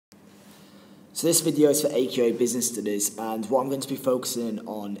So this video is for AQA business studies, and what I'm going to be focusing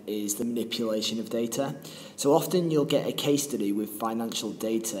on is the manipulation of data. So often you'll get a case study with financial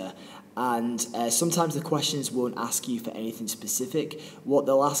data, and sometimes the questions won't ask you for anything specific. What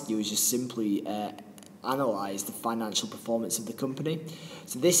they'll ask you is just simply analyse the financial performance of the company.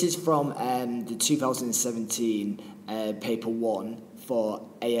 So this is from the 2017 paper 1 for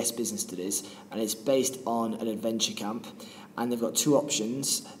AS Business Studies, and it's based on an adventure camp, and they've got two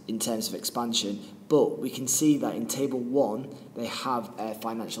options in terms of expansion, but we can see that in table 1 they have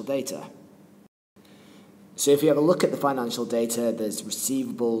financial data. So if you have a look at the financial data, there's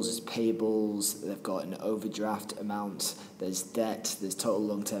receivables, there's payables, they've got an overdraft amount, there's debt, there's total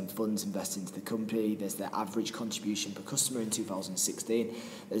long-term funds invested into the company, there's their average contribution per customer in 2016,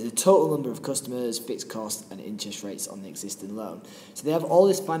 there's the total number of customers, fixed costs and interest rates on the existing loan. So they have all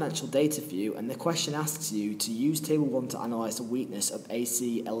this financial data for you, and the question asks you to use table 1 to analyse the weakness of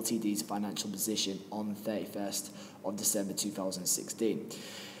AC Ltd's financial position on the 31st of December 2016.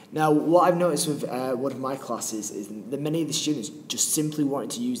 Now, what I've noticed with one of my classes is that many of the students just simply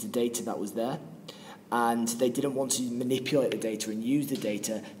wanted to use the data that was there, and they didn't want to manipulate the data and use the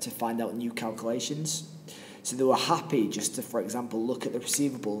data to find out new calculations. So they were happy just to, for example, look at the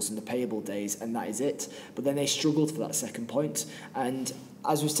receivables and the payable days, and that is it. But then they struggled for that second point. And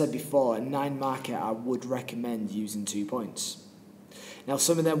as we said before, a 9 marker, I would recommend using 2 points. Now,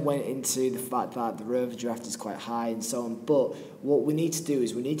 some of them went into the fact that the overdraft is quite high and so on, but what we need to do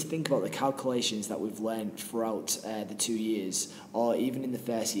is we need to think about the calculations that we've learned throughout the 2 years, or even in the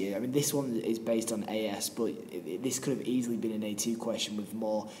first year. I mean, this one is based on AS, but this could have easily been an A2 question with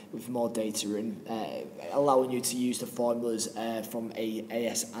more data and allowing you to use the formulas from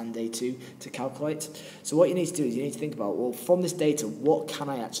AS and A2 to calculate. So what you need to do is you need to think about, well, from this data, what can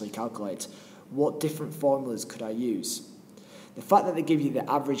I actually calculate? What different formulas could I use? The fact that they give you the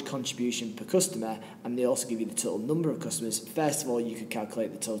average contribution per customer and they also give you the total number of customers, first of all, you could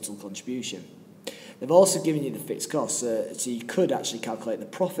calculate the total contribution. They've also given you the fixed costs, so you could actually calculate the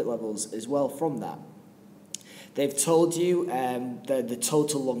profit levels as well from that. They've told you the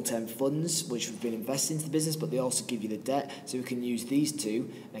total long-term funds which have been invested into the business, but they also give you the debt, so we can use these two,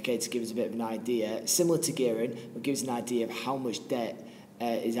 okay, to give us a bit of an idea. Similar to gearing, it gives an idea of how much debt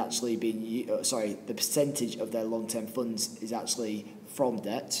is actually being, the percentage of their long-term funds is actually from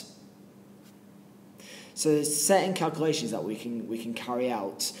debt. So there's certain calculations that we can carry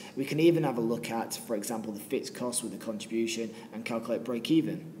out. We can even have a look at, for example, the fixed cost with the contribution and calculate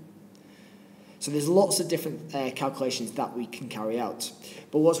break-even. So there's lots of different calculations that we can carry out.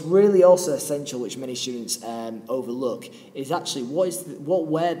 But what's really also essential, which many students overlook, is actually what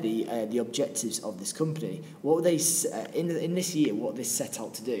were the objectives of this company? What were they in this year? What they set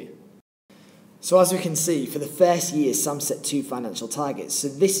out to do? So as we can see, for the first year, Sam set 2 financial targets. So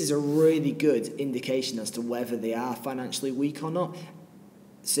this is a really good indication as to whether they are financially weak or not.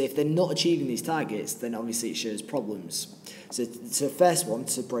 So if they're not achieving these targets, then obviously it shows problems. So the first one,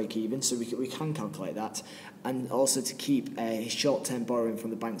 to break even, so we can calculate that, and also to keep short-term borrowing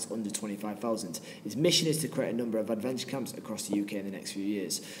from the banks under 25,000. His mission is to create a number of adventure camps across the UK in the next few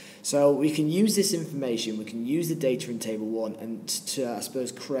years. So we can use this information, we can use the data in table 1 and to, I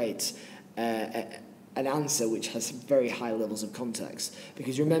suppose, create an answer which has very high levels of context.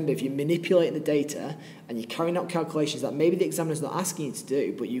 Because remember, if you manipulate the data and you're carrying out calculations that maybe the examiner's not asking you to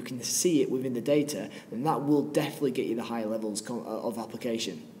do, but you can see it within the data, then that will definitely get you the higher levels of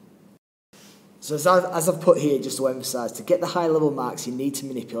application. So as I've put here, just to emphasise, to get the high level marks, you need to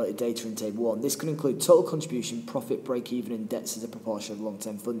manipulate the data in table 1. This can include total contribution, profit, break-even and debts as a proportion of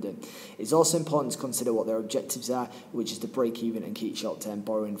long-term funding. It's also important to consider what their objectives are, which is to break even and keep short-term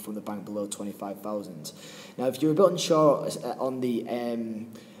borrowing from the bank below 25,000. Now, if you're a bit unsure on the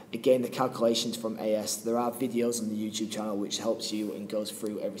again, the calculations from AS, there are videos on the YouTube channel which helps you and goes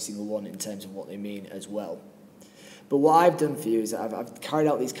through every single one in terms of what they mean as well. But what I've done for you is I've carried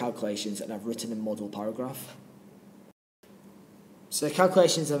out these calculations and I've written a model paragraph. So the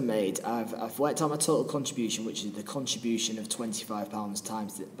calculations I've made, I've worked out my total contribution, which is the contribution of £25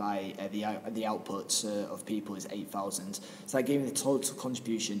 times by the output of people is 8,000. So that gave me the total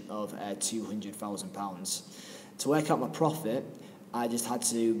contribution of £200,000. To work out my profit, I just had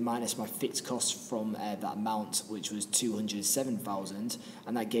to minus my fixed costs from that amount, which was 207,000,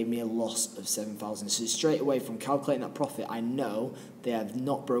 and that gave me a loss of 7,000. So straight away from calculating that profit, I know they have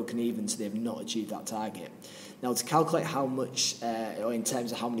not broken even, so they have not achieved that target. Now, to calculate how much, or in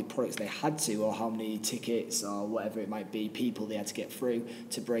terms of how many products they had to, or how many tickets, or whatever it might be, people they had to get through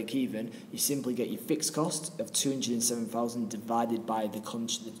to break even, you simply get your fixed cost of 207,000 divided by the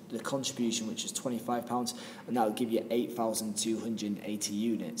contribution, which is £25, and that will give you 8,280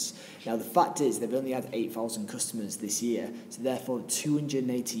 units. Now, the fact is they've only had 8,000 customers this year, so therefore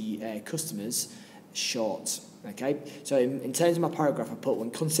 280 customers short. Okay, so in terms of my paragraph, I put,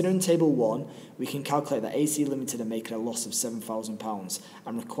 when considering table 1, we can calculate that AC Limited are making a loss of £7,000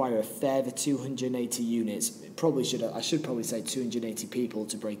 and require a further 280 units. I should probably say 280 people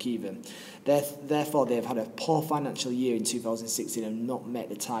to break even. Therefore, they have had a poor financial year in 2016 and not met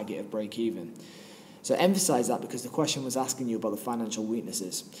the target of break even. So emphasise that because the question was asking you about the financial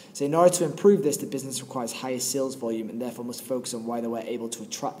weaknesses. So in order to improve this, the business requires higher sales volume and therefore must focus on why they were able to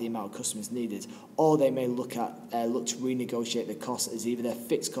attract the amount of customers needed. Or they may look to renegotiate the costs, as either their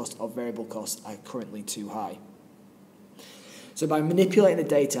fixed cost or variable costs are currently too high. So by manipulating the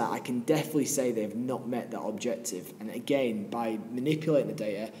data, I can definitely say they've not met that objective. And again, by manipulating the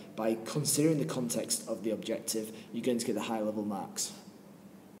data, by considering the context of the objective, you're going to get the high level marks.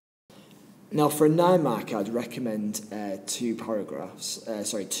 Now, for a 9 mark, I'd recommend two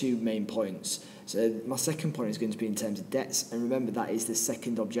main points. So my second point is going to be in terms of debts, and remember that is the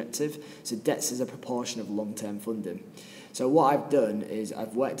second objective. So debts is a proportion of long-term funding. So what I've done is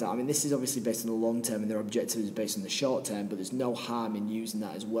I've worked out, this is obviously based on the long term and their objective is based on the short term, but there's no harm in using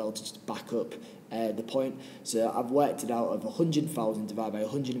that as well to just back up the point. So I've worked it out of 100,000 divided by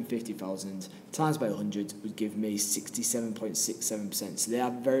 150,000 times by 100 would give me 67.67%. So they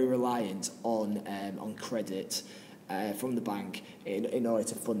are very reliant on credit from the bank in order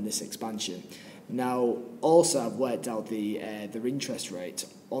to fund this expansion. Now, also I've worked out their interest rate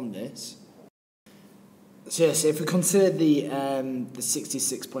on this. So if we consider the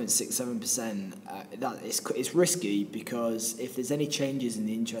 66.67%, it's risky because if there's any changes in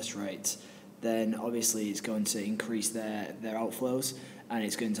the interest rate, then obviously it's going to increase their outflows and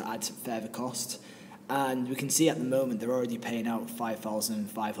it's going to add further cost. And we can see at the moment they're already paying out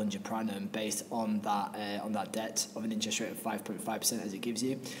 £5,500 per annum based on that debt of an interest rate of 5.5% as it gives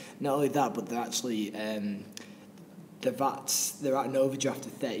you. Not only that, but they're actually they're at an overdraft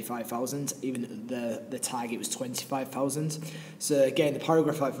of 35,000, even the target was 25,000. So again, the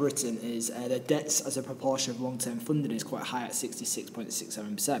paragraph I've written is their debts as a proportion of long-term funding is quite high at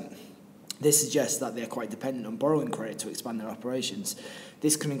 66.67%. This suggests that they are quite dependent on borrowing credit to expand their operations.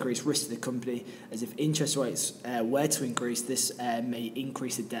 This can increase risk to the company, as if interest rates were to increase, this may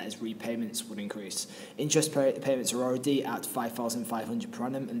increase the debt as repayments would increase. Interest payments are already at £5,500 per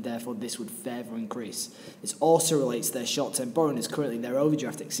annum, and therefore this would further increase. This also relates to their short-term borrowing, as currently their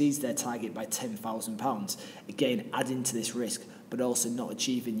overdraft exceeds their target by £10,000, again adding to this risk, but also not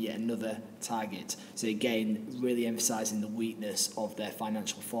achieving yet another target. So again, really emphasising the weakness of their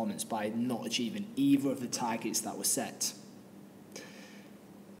financial performance by not achieving either of the targets that were set.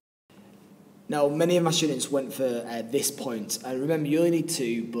 Now, many of my students went for this point. Remember, you only need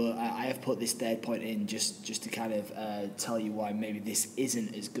 2, but I have put this third point in just to kind of tell you why maybe this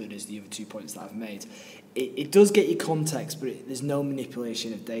isn't as good as the other 2 points that I've made. It does get you context, but there's no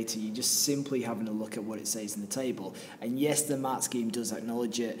manipulation of data. You're just simply having a look at what it says in the table. And yes, the mark scheme does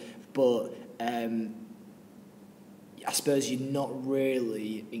acknowledge it, but I suppose you're not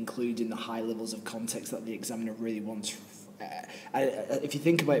really including the high levels of context that the examiner really wants. If you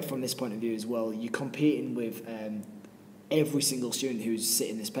think about it from this point of view as well, you're competing with every single student who's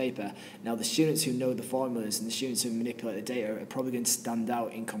sitting this paper. Now, the students who know the formulas and the students who manipulate the data are probably going to stand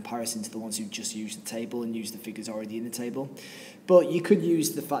out in comparison to the ones who just use the table and use the figures already in the table. But you could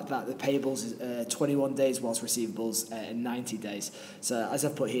use the fact that the payables is 21 days whilst receivables 90 days. So as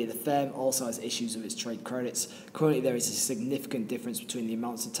I've put here, the firm also has issues with its trade credits. Currently, there is a significant difference between the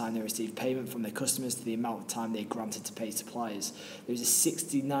amounts of time they receive payment from their customers to the amount of time they're granted to pay suppliers. There is a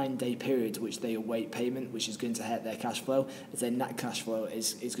 69-day period which they await payment, which is going to hurt their cash flow, as their net cash flow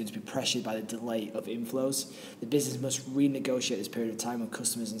is going to be pressured by the delay of inflows. The business must renegotiate this period of time with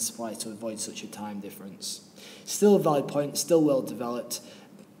customers and suppliers to avoid such a time difference. Still a valid point, still well developed,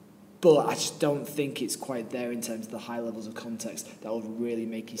 but I just don't think it's quite there in terms of the high levels of context that would really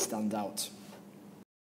make you stand out.